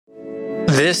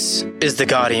This is The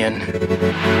Guardian.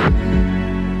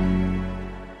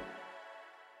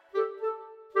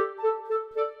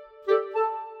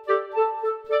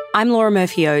 I'm Laura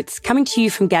Murphy-Oates, coming to you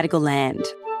from Gadigal Land.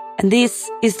 And this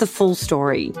is The Full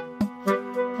Story. We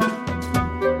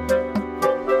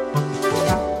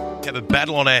have a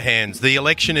battle on our hands. The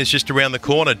election is just around the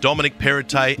corner. Dominic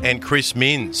Perrottet and Chris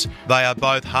Minns. They are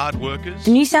both hard workers.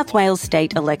 The New South Wales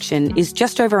state election is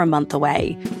just over a month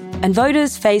away, and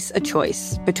voters face a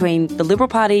choice between the Liberal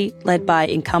Party, led by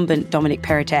incumbent Dominic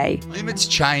Perrottet. Limits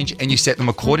change and you set them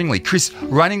accordingly. Chris,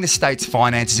 running the state's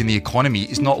finances in the economy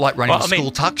is not like running a school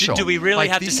tuck shop. Do we really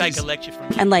have to take a lecture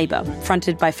from you? And Labor,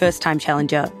 fronted by first-time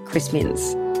challenger Chris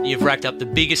Minns. You've racked up the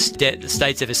biggest debt the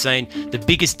state's ever seen, the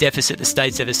biggest deficit the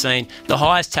state's ever seen, the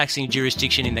highest taxing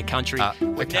jurisdiction in the country.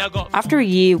 We've now got... After a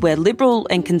year where Liberal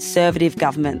and Conservative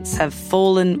governments have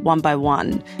fallen one by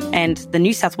one, and the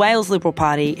New South Wales Liberal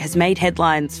Party has made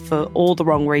headlines for all the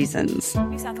wrong reasons.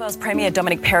 New South Wales Premier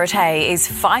Dominic Perrottet is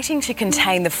fighting to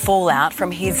contain the fallout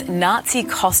from his Nazi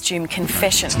costume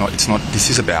confession. It's not. This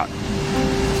is about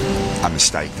a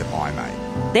mistake that I made.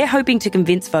 They're hoping to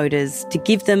convince voters to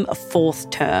give them a fourth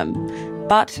term.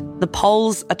 But the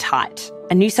polls are tight,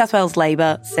 and New South Wales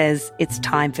Labor says it's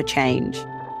time for change.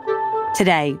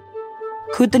 Today,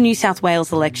 could the New South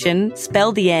Wales election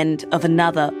spell the end of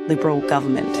another Liberal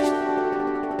government?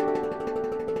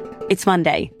 It's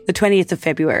Monday, the 20th of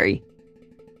February.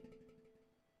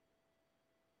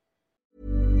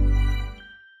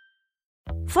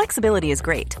 Flexibility is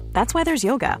great. That's why there's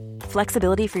yoga.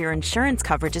 Flexibility for your insurance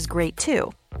coverage is great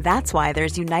too. That's why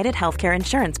there's United Healthcare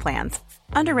Insurance Plans.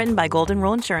 Underwritten by Golden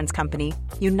Rule Insurance Company,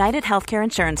 United Healthcare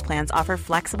Insurance Plans offer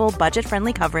flexible,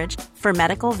 budget-friendly coverage for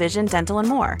medical, vision, dental, and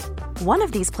more. One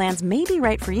of these plans may be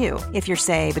right for you if you're,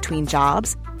 say, between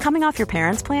jobs, coming off your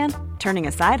parents' plan, turning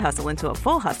a side hustle into a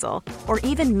full hustle, or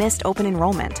even missed open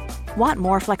enrollment. Want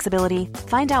more flexibility?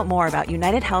 Find out more about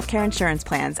United Healthcare Insurance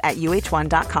Plans at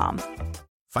uh1.com.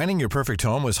 Finding your perfect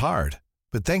home was hard,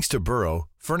 but thanks to Burrow,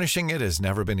 furnishing it has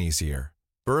never been easier.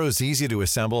 Burrow's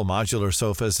easy-to-assemble modular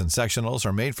sofas and sectionals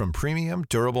are made from premium,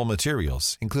 durable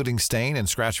materials, including stain and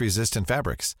scratch-resistant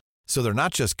fabrics. So they're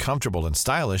not just comfortable and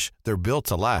stylish, they're built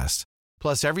to last.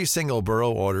 Plus, every single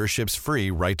Burrow order ships free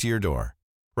right to your door.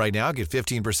 Right now, get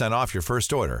 15% off your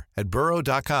first order at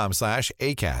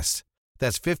burrow.com/ACAST.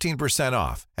 That's 15%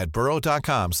 off at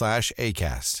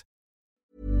burrow.com/ACAST.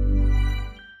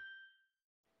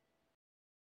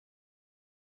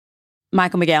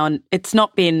 Michael McGowan, it's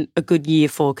not been a good year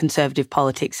for Conservative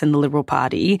politics and the Liberal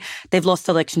Party. They've lost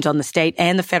elections on the state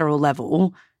and the federal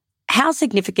level. How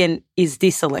significant is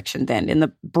this election then in the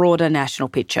broader national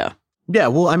picture? Yeah,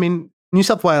 well, I mean, New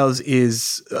South Wales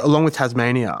is, along with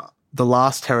Tasmania, the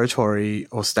last territory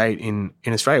or state in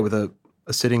Australia with a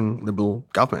sitting Liberal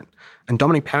government. And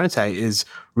Dominic Perrottet is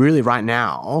really right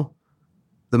now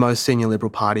the most senior Liberal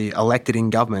Party elected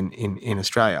in government in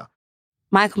Australia.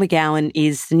 Michael McGowan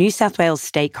is the New South Wales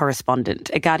state correspondent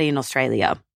at Guardian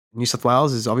Australia. New South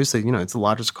Wales is obviously, it's the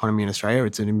largest economy in Australia.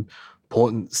 It's an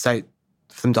important state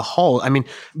for them to hold. I mean,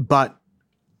 but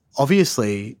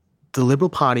obviously the Liberal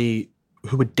Party,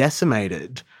 who were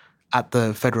decimated at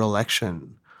the federal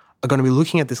election, are going to be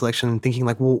looking at this election and thinking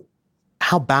like, well,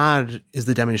 how bad is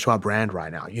the damage to our brand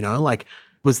right now?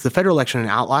 Was the federal election an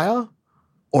outlier,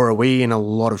 or are we in a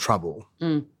lot of trouble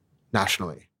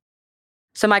nationally?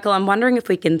 So, Michael, I'm wondering if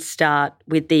we can start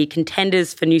with the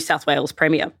contenders for New South Wales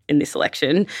Premier in this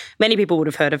election. Many people would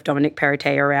have heard of Dominic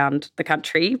Perrottet around the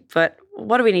country, but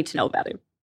what do we need to know about him?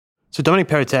 So Dominic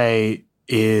Perrottet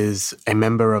is a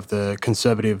member of the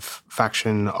Conservative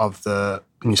faction of the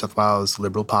New South Wales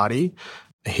Liberal Party.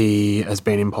 He has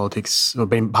been in politics, or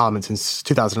been in Parliament since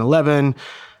 2011,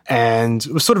 and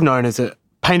was sort of known as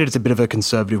painted as a bit of a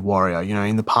conservative warrior.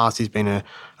 In the past, he's been an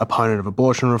opponent of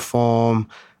abortion reform.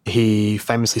 He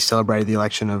famously celebrated the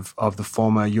election of the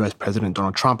former US President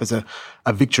Donald Trump as a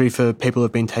victory for people who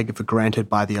have been taken for granted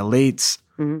by the elites.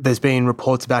 Mm-hmm. There's been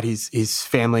reports about his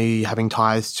family having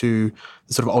ties to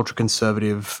the sort of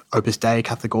ultra-conservative Opus Dei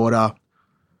Catholic order.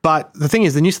 But the thing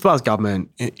is, the New South Wales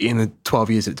government, in the 12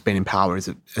 years it's been in power,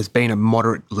 has been a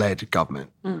moderate-led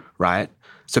government, right?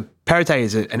 So Perrottet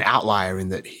is an outlier in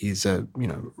that he's a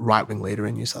right-wing leader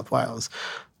in New South Wales.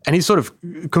 And he's sort of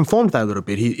conformed to that a little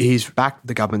bit. He's backed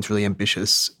the government's really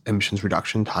ambitious emissions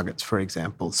reduction targets, for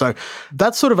example. So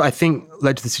that sort of, I think,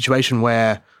 led to the situation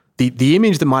where the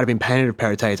image that might have been painted of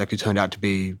Perrottet has actually turned out to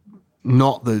be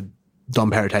not the Dom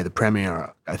Perrottet, the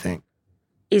Premier, I think.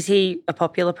 Is he a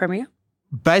popular Premier?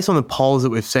 Based on the polls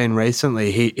that we've seen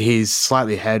recently, he's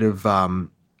slightly ahead of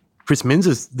Chris Minns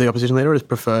as the opposition leader as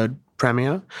preferred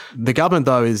Premier. The government,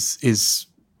 though, is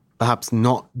perhaps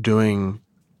not doing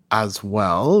as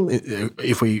well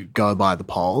if we go by the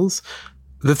polls.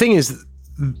 The thing is,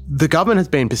 the government has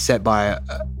been beset by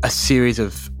a series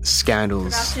of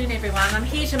scandals. Good afternoon, everyone. I'm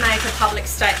here to make a public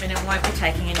statement and won't be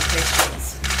taking any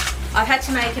questions. I've had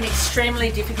to make an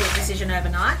extremely difficult decision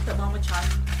overnight, but one which I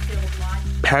feel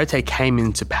obliged. Perrottet came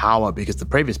into power because the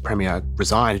previous Premier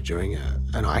resigned during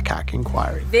an ICAC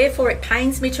inquiry. Therefore, it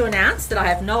pains me to announce that I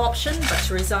have no option but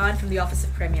to resign from the office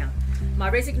of Premier. My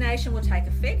resignation will take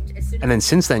effect as soon as... And then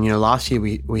since then, last year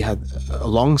we had a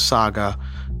long saga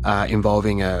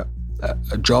involving a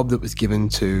job that was given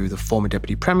to the former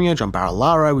Deputy Premier, John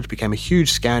Barilaro, which became a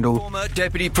huge scandal. Former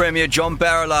Deputy Premier John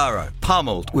Barilaro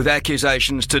pummeled with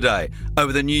accusations today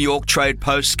over the New York Trade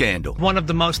Post scandal. One of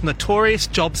the most notorious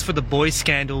jobs for the boys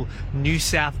scandal New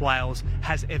South Wales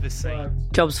has ever seen.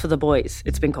 Jobs for the boys,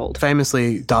 it's been called.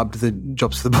 Famously dubbed the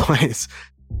Jobs for the Boys.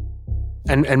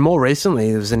 And more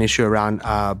recently, there was an issue around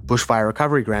bushfire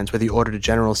recovery grants where the Auditor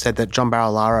General said that John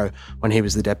Barilaro, when he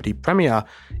was the Deputy Premier,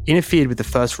 interfered with the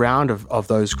first round of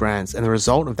those grants, and the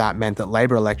result of that meant that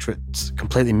Labor electorates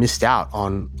completely missed out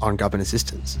on government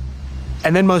assistance.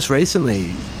 And then most recently...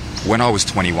 When I was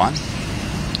 21,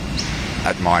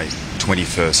 at my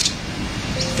 21st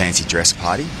fancy dress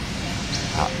party,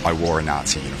 I wore a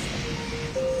Nazi uniform.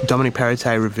 Dominic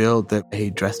Perrottet revealed that he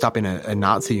dressed up in a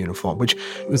Nazi uniform, which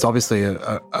was obviously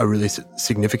a really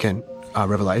significant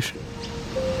revelation.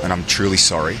 And I'm truly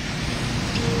sorry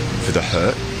for the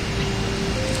hurt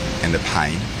and the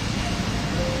pain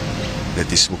that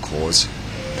this will cause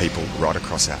people right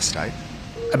across our state.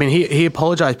 I mean, he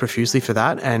apologised profusely for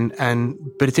that,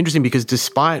 but it's interesting because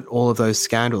despite all of those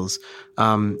scandals,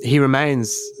 he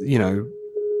remains,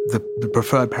 the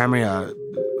preferred Premier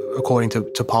according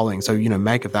to polling. So,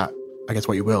 make of that, I guess,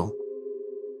 what you will.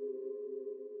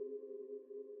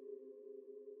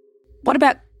 What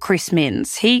about Chris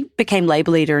Minns? He became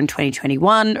Labor leader in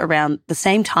 2021 around the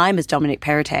same time as Dominic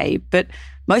Perrottet, but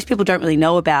most people don't really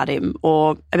know about him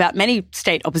or about many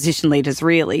state opposition leaders,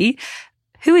 really.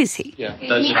 Who is he? Yeah,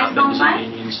 those are not members of the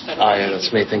unions. Oh, yeah,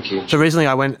 that's me, thank you. So recently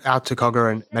I went out to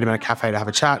Cogger and met him at a cafe to have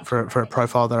a chat for a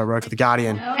profile that I wrote for The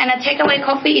Guardian. And a takeaway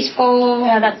coffee is for...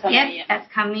 Yeah, that's coming. Yep,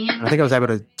 that's coming. And I think I was able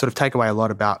to sort of take away a lot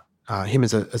about him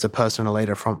as a person and a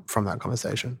leader from that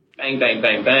conversation. Bang, bang,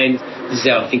 bang, bang. This is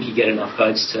how I think you get enough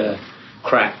votes to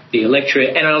crack the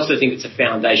electorate. And I also think it's a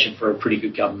foundation for a pretty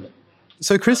good government.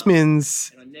 So Chris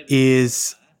Minns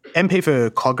is MP for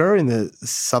Cogger in the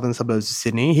southern suburbs of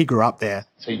Sydney. He grew up there.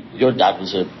 So your dad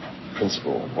was a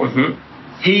principal?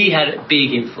 Mm-hmm. He had a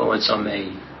big influence on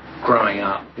me growing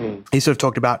up. He sort of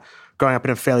talked about growing up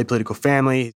in a fairly political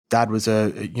family. Dad was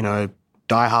a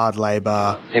diehard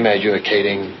Labor. He made you a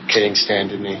Keating stan,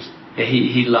 didn't he? Yeah,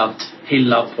 he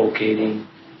loved Paul Keating.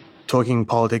 Talking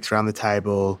politics around the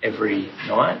table. Every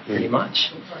night, pretty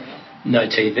much. No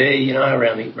TV,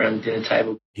 around the dinner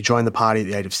table. He joined the party at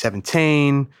the age of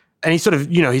 17. And he sort of,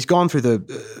 he's gone through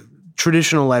the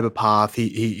traditional Labor path.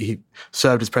 He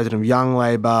served as president of Young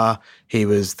Labor. He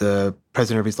was the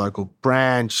president of his local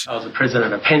branch. I was the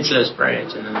president of Penshurst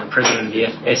branch and then the president of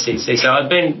the SEC. So I've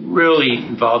been really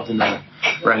involved in the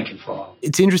rank and file.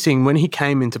 It's interesting, when he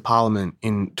came into Parliament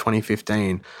in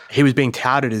 2015, he was being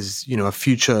touted as, a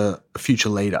future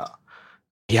leader.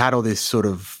 He had all this sort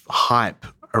of hype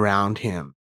around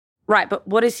him. Right, but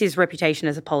what is his reputation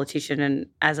as a politician and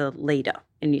as a leader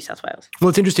in New South Wales? Well,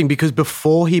 it's interesting because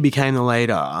before he became the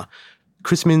leader,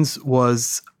 Chris Minns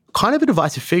was kind of a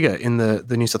divisive figure in the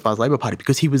New South Wales Labor Party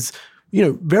because he was,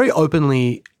 very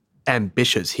openly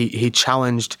ambitious. He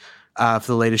challenged for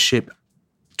the leadership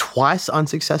twice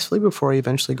unsuccessfully before he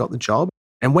eventually got the job.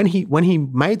 And when he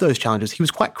made those challenges, he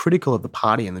was quite critical of the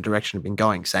party and the direction it had been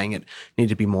going, saying it needed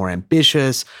to be more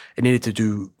ambitious, it needed to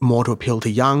do more to appeal to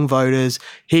young voters.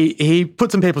 He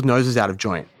put some people's noses out of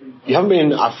joint. You haven't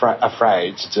been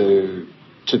afraid to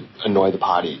annoy the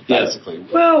party, basically.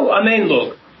 Yeah. Well, I mean,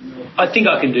 look, I think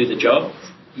I can do the job.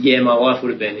 Yeah, my life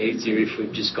would have been easier if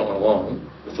we'd just gone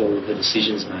along with all of the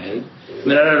decisions made. I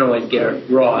mean, I don't always get it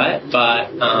right,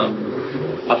 but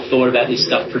I've thought about this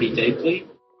stuff pretty deeply.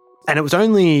 And it was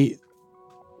only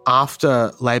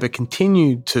after Labor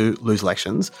continued to lose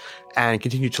elections and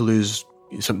continued to lose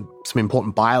some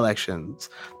important by-elections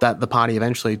that the party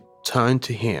eventually turned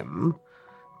to him.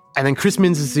 And then Chris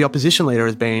Minns, as the opposition leader,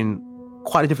 has been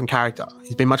quite a different character.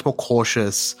 He's been much more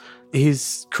cautious.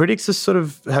 His critics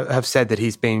have said that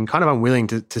he's been kind of unwilling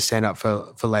to stand up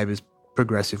for Labor's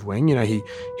progressive wing.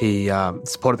 He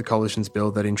supported the coalition's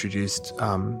bill that introduced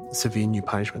severe new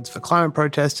punishments for climate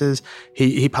protesters.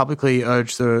 He publicly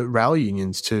urged the rail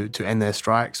unions to end their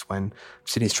strikes when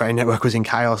Sydney's train network was in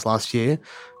chaos last year.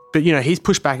 But, he's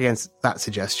pushed back against that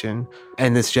suggestion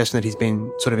and the suggestion that he's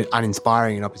been sort of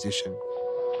uninspiring in opposition.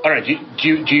 I don't know,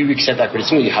 do you accept that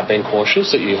criticism, that you have been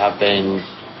cautious, that you have been...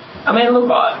 I mean, look,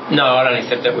 no, I don't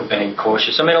accept that we've been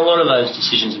cautious. I mean, a lot of those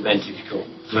decisions have been difficult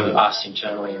for us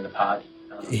internally in the party.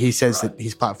 He says that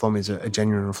his platform is a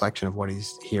genuine reflection of what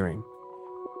he's hearing.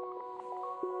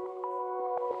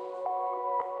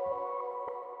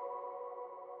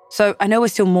 So I know we're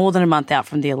still more than a month out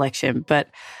from the election, but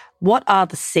what are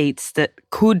the seats that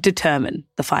could determine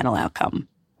the final outcome?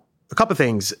 A couple of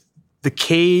things. The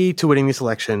key to winning this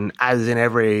election, as in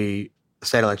every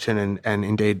state election and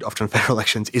indeed often federal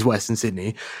elections, is Western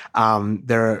Sydney.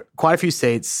 There are quite a few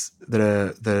seats that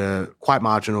are quite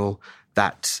marginal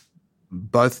that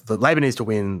both the Labor needs to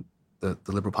win, the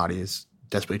Liberal Party is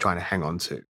desperately trying to hang on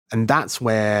to. And that's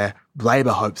where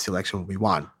Labor hopes the election will be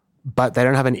won. But they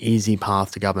don't have an easy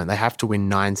path to government. They have to win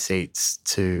 9 seats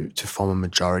to form a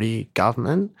majority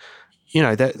government.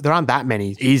 There aren't that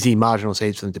many easy marginal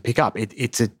seats for them to pick up.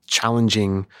 It's a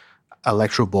challenging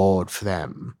electoral board for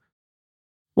them.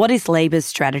 What is Labor's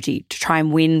strategy to try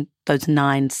and win those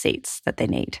 9 seats that they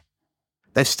need?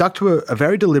 They've stuck to a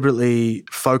very deliberately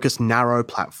focused, narrow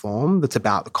platform that's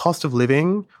about the cost of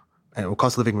living or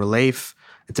cost of living relief.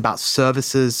 It's about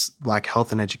services like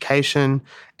health and education.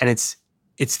 And it's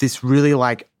this really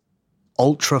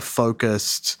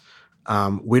ultra-focused,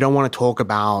 we don't want to talk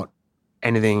about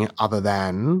anything other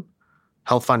than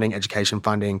health funding, education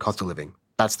funding, cost of living.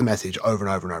 That's the message over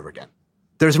and over and over again.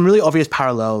 There are some really obvious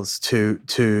parallels to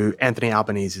Anthony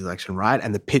Albanese's election, right?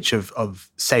 And the pitch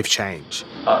of safe change.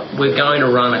 We're going to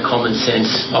run a common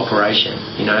sense operation.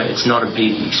 It's not a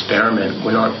big experiment.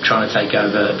 We're not trying to take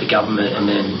over the government and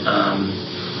then,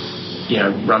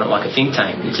 run it like a think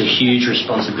tank. It's a huge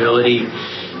responsibility.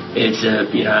 It's a,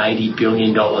 $80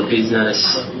 billion business.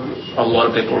 A lot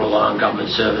of people rely on government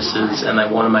services, and they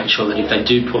want to make sure that if they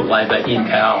do put Labor in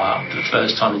power for the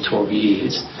first time in 12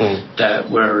 years, that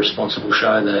we're a responsible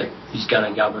show that is going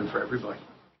to govern for everybody.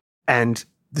 And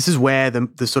this is where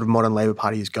the sort of modern Labor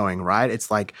Party is going, right? It's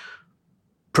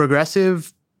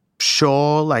progressive,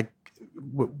 sure,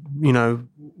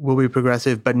 we'll be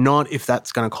progressive, but not if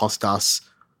that's going to cost us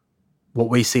what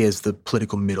we see as the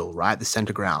political middle, right? The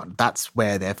centre ground. That's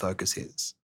where their focus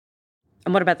is.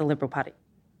 And what about the Liberal Party?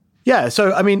 Yeah, so,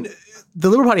 the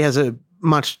Liberal Party has a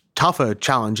much tougher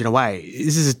challenge in a way.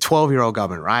 This is a 12-year-old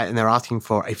government, right? And they're asking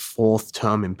for a 4th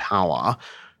term in power.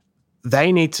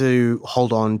 They need to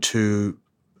hold on to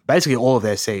basically all of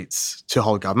their seats to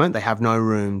hold government. They have no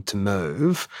room to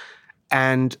move.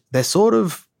 And they're sort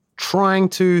of trying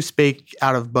to speak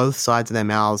out of both sides of their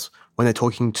mouths when they're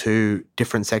talking to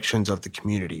different sections of the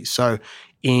community. So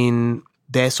in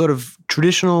their sort of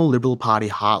traditional Liberal Party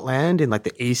heartland in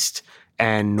the east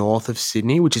and north of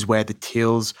Sydney, which is where the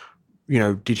Teals,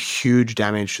 did huge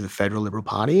damage to the federal Liberal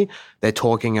Party. They're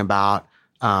talking about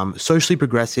socially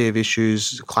progressive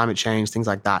issues, climate change, things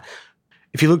like that.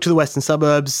 If you look to the western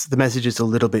suburbs, the message is a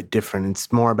little bit different.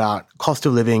 It's more about cost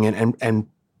of living and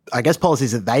I guess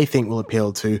policies that they think will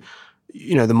appeal to,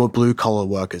 the more blue-collar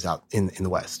workers out in the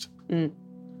West. Mm.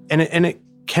 And it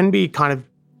can be kind of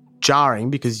jarring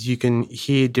because you can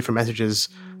hear different messages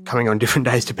coming on different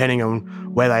days depending on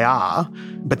where they are,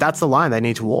 but that's the line they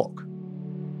need to walk.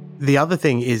 The other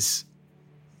thing is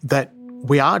that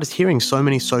we are just hearing so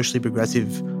many socially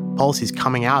progressive policies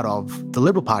coming out of the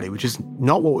Liberal Party, which is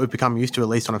not what we've become used to, at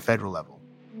least on a federal level.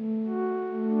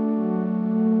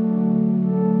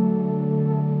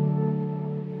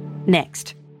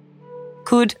 Next,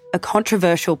 could a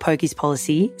controversial pokies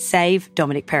policy save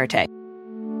Dominic Perrottet?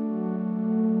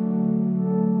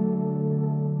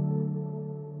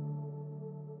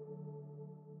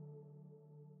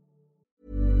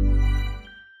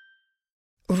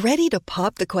 Ready to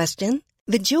pop the question?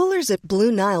 The jewelers at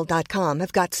BlueNile.com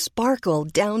have got sparkle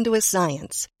down to a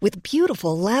science with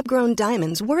beautiful lab-grown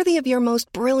diamonds worthy of your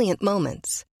most brilliant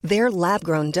moments. Their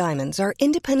lab-grown diamonds are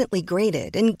independently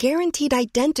graded and guaranteed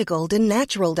identical to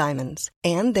natural diamonds,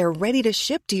 and they're ready to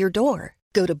ship to your door.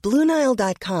 Go to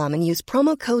BlueNile.com and use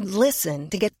promo code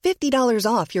LISTEN to get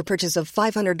 $50 off your purchase of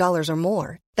 $500 or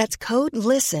more. That's code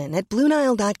LISTEN at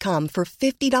BlueNile.com for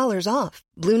 $50 off.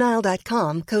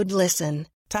 BlueNile.com, code LISTEN.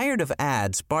 Tired of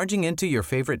ads barging into your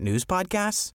favorite news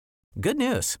podcasts? Good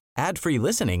news. Ad-free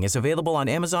listening is available on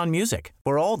Amazon Music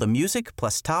for all the music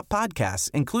plus top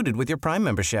podcasts included with your Prime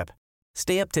membership.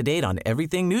 Stay up to date on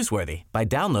everything newsworthy by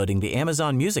downloading the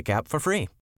Amazon Music app for free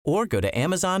or go to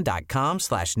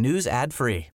amazon.com/news ad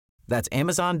free. That's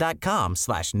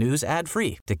amazon.com/news ad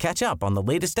free to catch up on the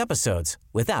latest episodes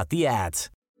without the ads.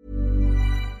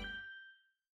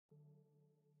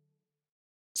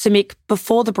 So Mick,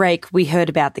 before the break, we heard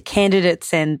about the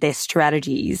candidates and their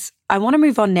strategies. I want to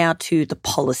move on now to the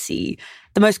policy.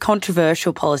 The most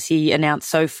controversial policy announced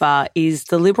so far is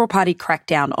the Liberal Party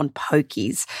crackdown on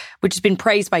pokies, which has been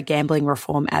praised by gambling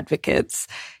reform advocates.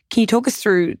 Can you talk us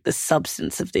through the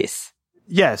substance of this?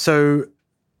 Yeah, so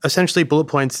essentially bullet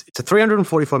points, it's a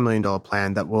 $344 million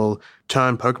plan that will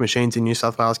turn poker machines in New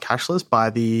South Wales cashless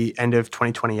by the end of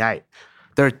 2028.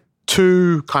 There are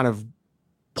two kind of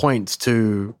points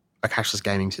to a cashless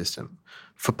gaming system.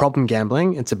 For problem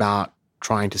gambling, it's about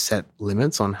trying to set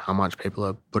limits on how much people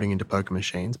are putting into poker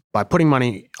machines by putting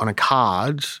money on a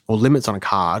card or limits on a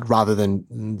card rather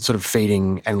than sort of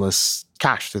feeding endless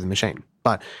cash through the machine.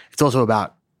 But it's also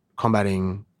about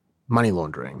combating money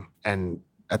laundering. And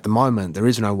at the moment, there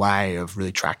is no way of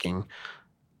really tracking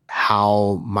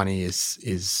how money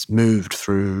is moved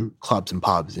through clubs and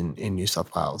pubs in New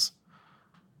South Wales.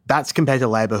 That's compared to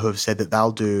Labor, who have said that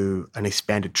they'll do an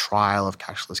expanded trial of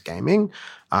cashless gaming,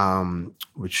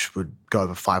 which would go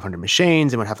over 500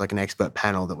 machines and would have like an expert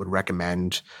panel that would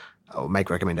recommend or make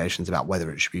recommendations about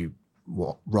whether it should be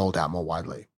rolled out more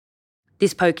widely.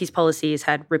 This pokies policy has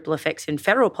had ripple effects in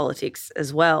federal politics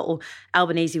as well.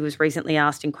 Albanese was recently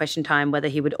asked in Question Time whether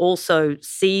he would also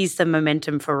seize the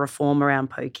momentum for reform around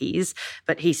pokies,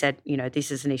 but he said,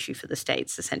 this is an issue for the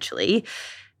states, essentially.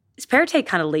 Is Perrottet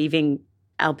kind of leaving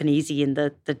Albanese in the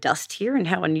dust here, and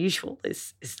how unusual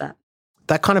is that?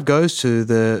 That kind of goes to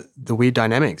the weird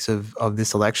dynamics of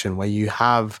this election, where you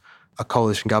have a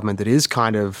coalition government that is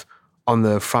kind of on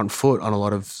the front foot on a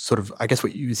lot of sort of, I guess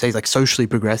what you would say is like socially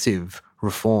progressive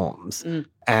reforms,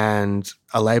 and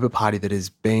a Labor Party that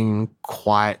is being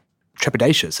quite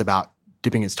trepidatious about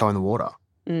dipping its toe in the water.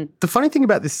 The funny thing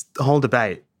about this whole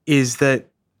debate is that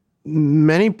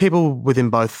many people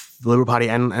within both the Liberal Party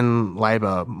and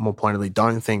Labor, more pointedly,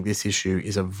 don't think this issue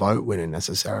is a vote winner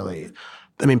necessarily.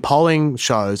 I mean, polling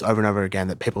shows over and over again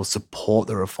that people support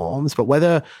the reforms, but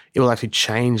whether it will actually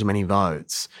change many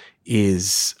votes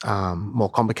is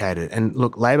more complicated. And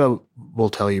look, Labor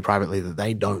will tell you privately that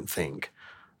they don't think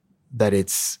that it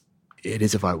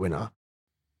is a vote winner.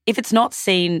 If it's not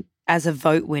seen as a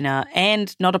vote winner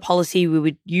and not a policy we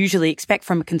would usually expect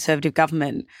from a Conservative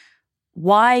government,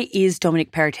 why is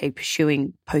Dominic Perrottet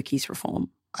pursuing pokies reform?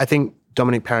 I think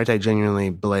Dominic Perrottet genuinely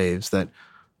believes that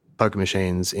poker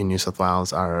machines in New South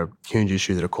Wales are a huge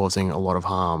issue that are causing a lot of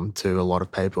harm to a lot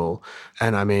of people.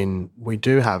 And I mean, we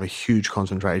do have a huge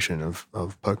concentration of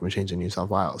poker machines in New South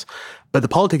Wales. But the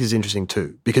politics is interesting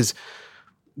too, because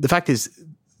the fact is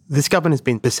this government has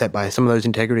been beset by some of those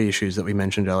integrity issues that we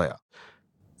mentioned earlier.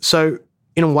 So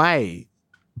in a way,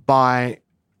 by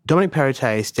Dominic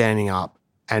Perrottet standing up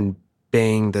and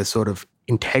being the sort of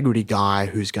integrity guy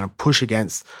who's going to push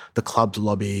against the club's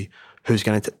lobby, who's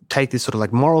going to take this sort of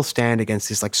like moral stand against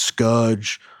this like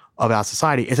scourge of our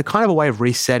society, it's a kind of a way of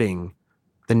resetting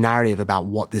the narrative about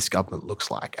what this government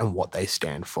looks like and what they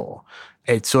stand for.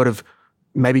 It sort of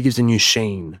maybe gives a new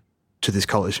sheen to this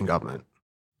coalition government.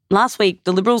 Last week,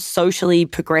 the Liberals' socially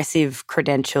progressive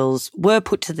credentials were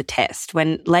put to the test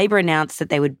when Labor announced that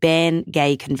they would ban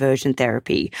gay conversion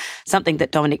therapy, something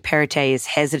that Dominic Perrottet is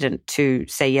hesitant to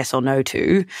say yes or no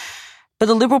to. But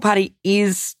the Liberal Party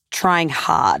is trying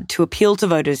hard to appeal to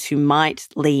voters who might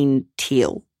lean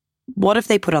teal. What have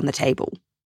they put on the table?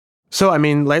 So, I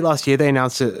mean, late last year, they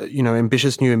announced,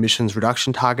 ambitious new emissions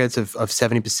reduction targets of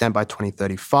 70% by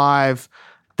 2035.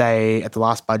 They, at the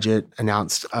last budget,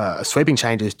 announced sweeping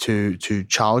changes to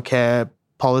childcare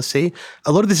policy.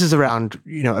 A lot of this is around,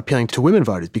 appealing to women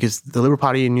voters, because the Liberal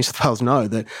Party in New South Wales know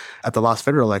that at the last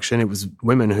federal election, it was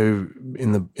women who,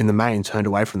 in the main, turned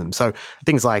away from them. So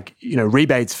things like,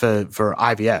 rebates for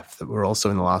IVF that were also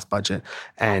in the last budget,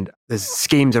 and there's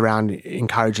schemes around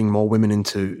encouraging more women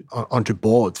onto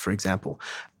boards, for example.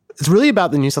 It's really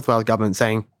about the New South Wales government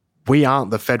saying, we aren't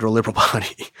the federal Liberal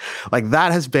Party. Like,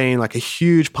 that has been like a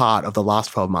huge part of the last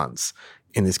 12 months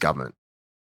in this government.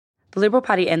 The Liberal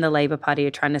Party and the Labor Party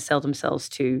are trying to sell themselves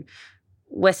to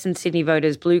Western Sydney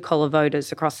voters, blue-collar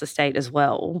voters across the state as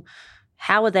well.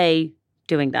 How are they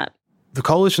doing that? The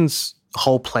Coalition's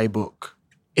whole playbook,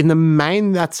 in the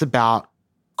main, that's about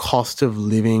cost of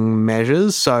living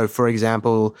measures. So, for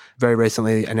example, very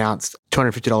recently announced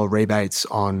 $250 rebates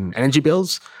on energy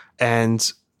bills.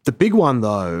 And the big one,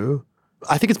 though,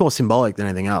 I think it's more symbolic than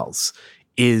anything else,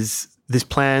 is this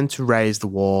plan to raise the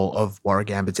wall of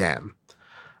Warragamba Dam.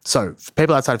 So, for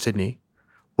people outside of Sydney,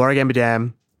 Warragamba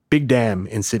Dam, big dam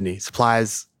in Sydney,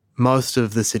 supplies most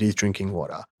of the city's drinking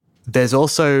water. There's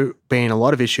also been a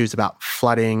lot of issues about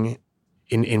flooding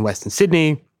in Western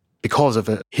Sydney because of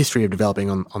a history of developing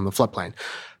on the floodplain.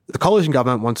 The Coalition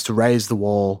government wants to raise the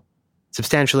wall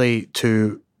substantially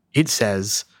to it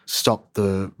says stop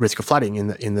the risk of flooding in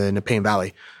the Nepean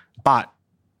Valley. But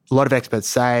a lot of experts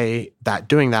say that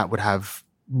doing that would have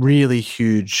really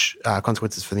huge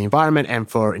consequences for the environment and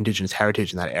for Indigenous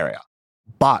heritage in that area.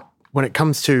 But when it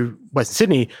comes to Western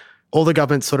Sydney, all the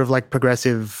government's sort of like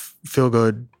progressive,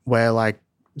 feel-good, where like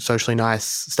socially nice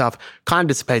stuff kind of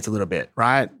dissipates a little bit,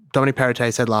 right? Dominic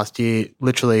Perrottet said last year,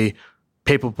 literally,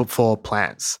 people before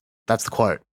plants. That's the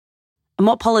quote. And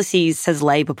what policies has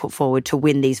Labor put forward to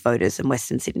win these voters in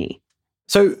Western Sydney?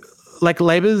 So, like,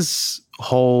 Labor's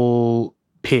whole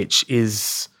pitch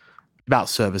is about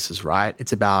services, right?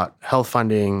 It's about health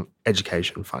funding,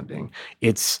 education funding.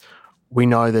 We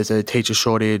know there's a teacher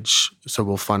shortage, so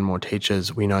we'll fund more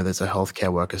teachers. We know there's a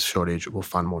healthcare workers shortage, we'll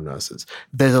fund more nurses.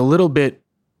 There's a little bit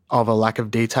of a lack of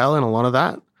detail in a lot of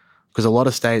that because a lot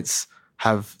of states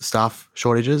have staff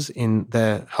shortages in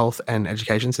their health and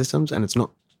education systems, and it's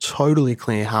not totally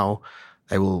clear how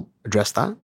they will address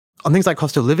that. On things like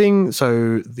cost of living,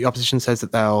 so the opposition says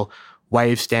that they'll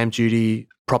waive stamp duty,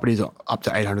 properties up to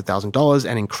 $800,000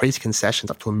 and increase concessions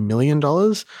up to $1 million.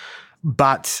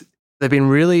 But they've been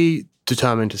really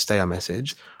determined to stay on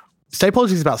message. State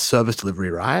politics is about service delivery,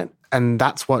 right? And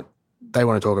that's what they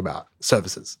want to talk about,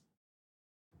 services.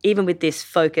 Even with this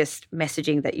focused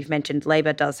messaging that you've mentioned,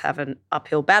 Labor does have an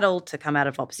uphill battle to come out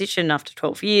of opposition after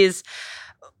 12 years.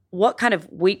 What kind of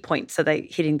weak points are they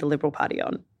hitting the Liberal Party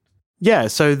on? Yeah,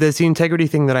 so there's the integrity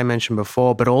thing that I mentioned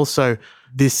before, but also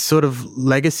this sort of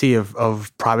legacy of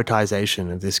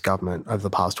privatisation of this government over the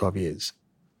past 12 years.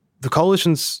 The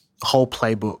Coalition's whole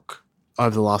playbook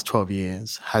over the last 12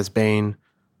 years has been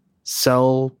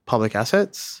sell public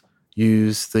assets,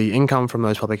 use the income from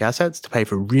those public assets to pay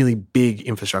for really big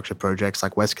infrastructure projects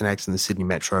like WestConnex and the Sydney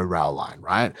Metro rail line,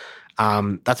 right?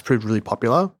 That's proved really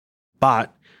popular,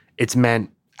 but it's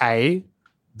meant, A,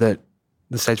 that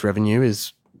the state's revenue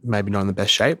is maybe not in the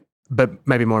best shape, but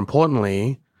maybe more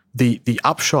importantly, the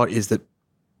upshot is that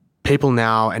people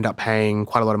now end up paying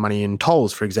quite a lot of money in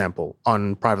tolls, for example,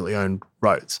 on privately owned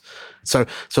roads. So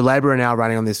Labor are now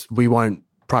running on this, we won't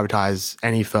privatise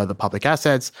any further public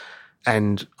assets,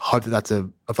 and hope that that's a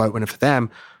vote winner for them.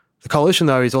 The Coalition,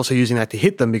 though, is also using that to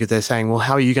hit them because they're saying, well,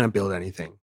 how are you going to build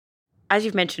anything? As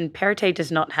you've mentioned, Perrottet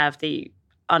does not have the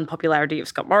unpopularity of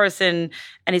Scott Morrison,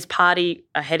 and his party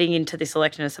are heading into this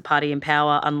election as a party in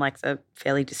power, unlike the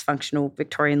fairly dysfunctional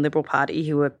Victorian Liberal Party,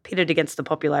 who were pitted against the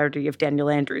popularity of Daniel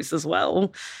Andrews as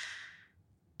well.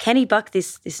 Can he buck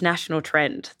this national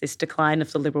trend, this decline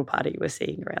of the Liberal Party we're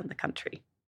seeing around the country?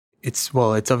 It's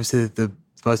obviously the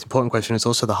most important question. It's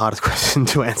also the hardest question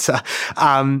to answer.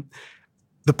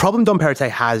 The problem Dom Perrottet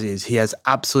has is he has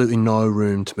absolutely no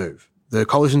room to move. The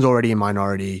Coalition's already a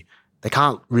minority. They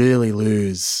can't really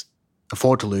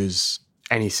afford to lose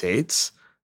any seats.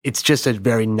 It's just a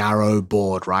very narrow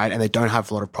board, right? And they don't have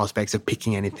a lot of prospects of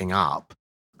picking anything up.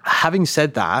 Having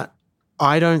said that,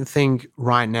 I don't think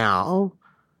right now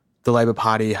the Labor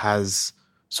Party has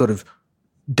sort of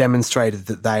demonstrated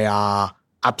that they are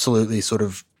absolutely sort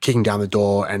of kicking down the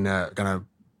door and going to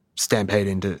stampede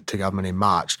into government in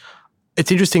March.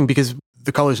 It's interesting because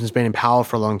the Coalition's been in power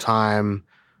for a long time.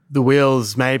 The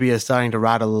wheels maybe are starting to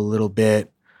rattle a little bit,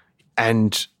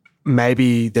 and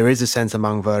maybe there is a sense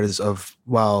among voters of,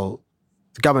 well,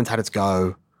 the government's had its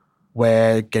go.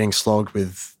 We're getting slogged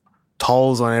with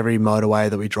tolls on every motorway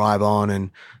that we drive on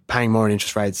and paying more in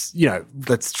interest rates.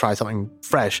 Let's try something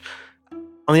fresh.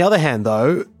 On the other hand,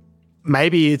 though,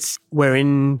 maybe we're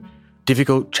in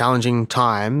difficult, challenging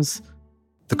times.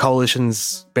 The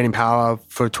Coalition's been in power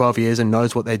for 12 years and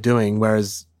knows what they're doing,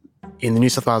 whereas in the New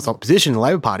South Wales opposition, the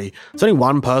Labor Party, there's only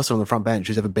one person on the front bench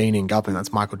who's ever been in government,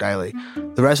 that's Michael Daly.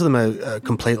 The rest of them are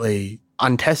completely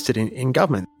untested in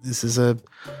government. This is a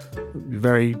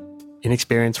very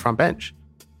inexperienced front bench.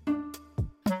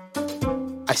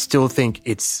 I still think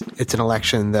it's an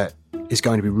election that is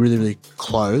going to be really, really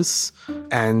close,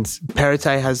 and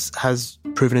Perrottet has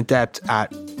proven adept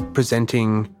at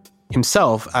presenting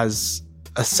himself as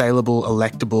a saleable,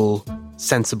 electable,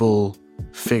 sensible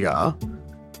figure.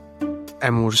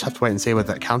 And we'll just have to wait and see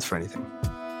whether that counts for anything.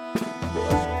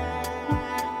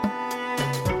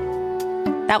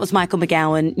 That was Michael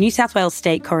McGowan, New South Wales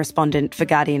State Correspondent for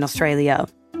Guardian Australia.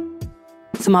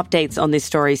 Some updates on this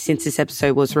story since this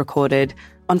episode was recorded.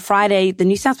 On Friday, the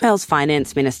New South Wales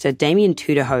Finance Minister, Damien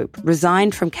Tudorhope,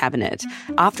 resigned from Cabinet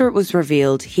after it was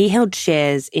revealed he held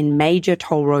shares in major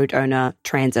toll road owner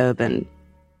Transurban.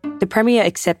 The Premier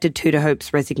accepted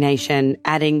Tudorhope's resignation,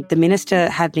 adding the minister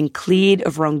had been cleared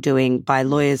of wrongdoing by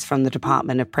lawyers from the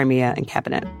Department of Premier and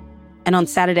Cabinet. And on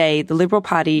Saturday, the Liberal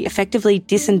Party effectively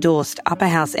disendorsed Upper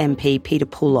House MP Peter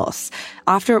Poulos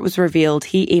after it was revealed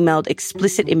he emailed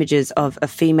explicit images of a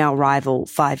female rival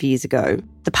 5 years ago.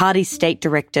 The party's state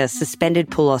director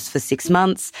suspended Poulos for 6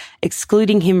 months,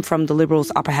 excluding him from the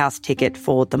Liberals' Upper House ticket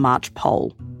for the March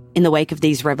poll. In the wake of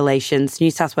these revelations,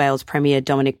 New South Wales Premier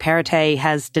Dominic Perrottet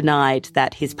has denied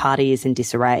that his party is in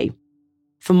disarray.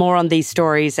 For more on these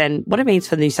stories and what it means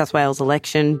for the New South Wales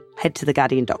election, head to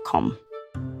theguardian.com.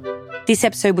 This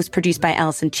episode was produced by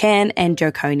Alison Chan and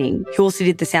Joe Koning, who also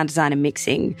did the sound design and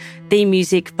mixing. Theme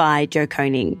music by Joe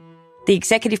Koning. The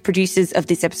executive producers of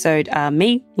this episode are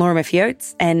me, Laura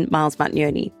Murphy-Oates, and Miles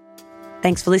Martignoni.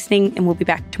 Thanks for listening, and we'll be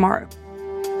back tomorrow.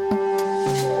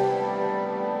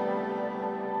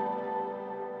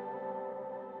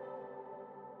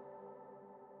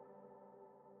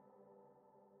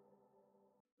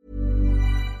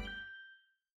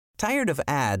 Tired of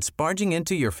ads barging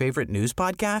into your favorite news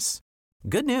podcasts?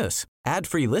 Good news.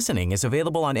 Ad-free listening is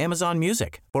available on Amazon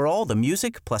Music for all the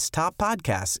music plus top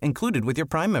podcasts included with your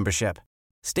Prime membership.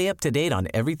 Stay up to date on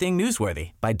everything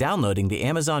newsworthy by downloading the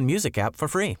Amazon Music app for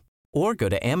free or go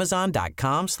to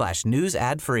amazon.com/news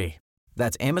ad free.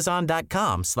 That's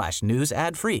amazon.com/news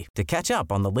ad free to catch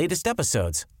up on the latest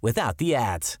episodes without the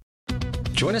ads.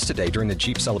 Join us today during the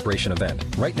Jeep Celebration event.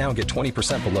 Right now, get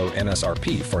 20% below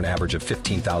MSRP for an average of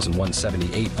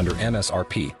 $15,178 under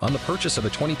MSRP on the purchase of a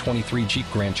 2023 Jeep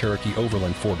Grand Cherokee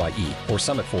Overland 4xE or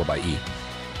Summit 4xE.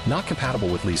 Not compatible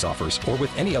with lease offers or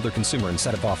with any other consumer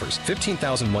incentive offers.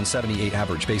 $15,178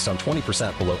 average based on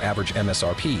 20% below average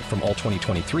MSRP from all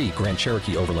 2023 Grand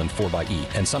Cherokee Overland 4xE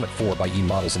and Summit 4xE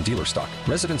models in dealer stock.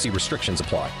 Residency restrictions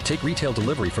apply. Take retail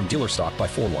delivery from dealer stock by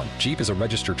 4/1. Jeep is a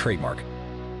registered trademark.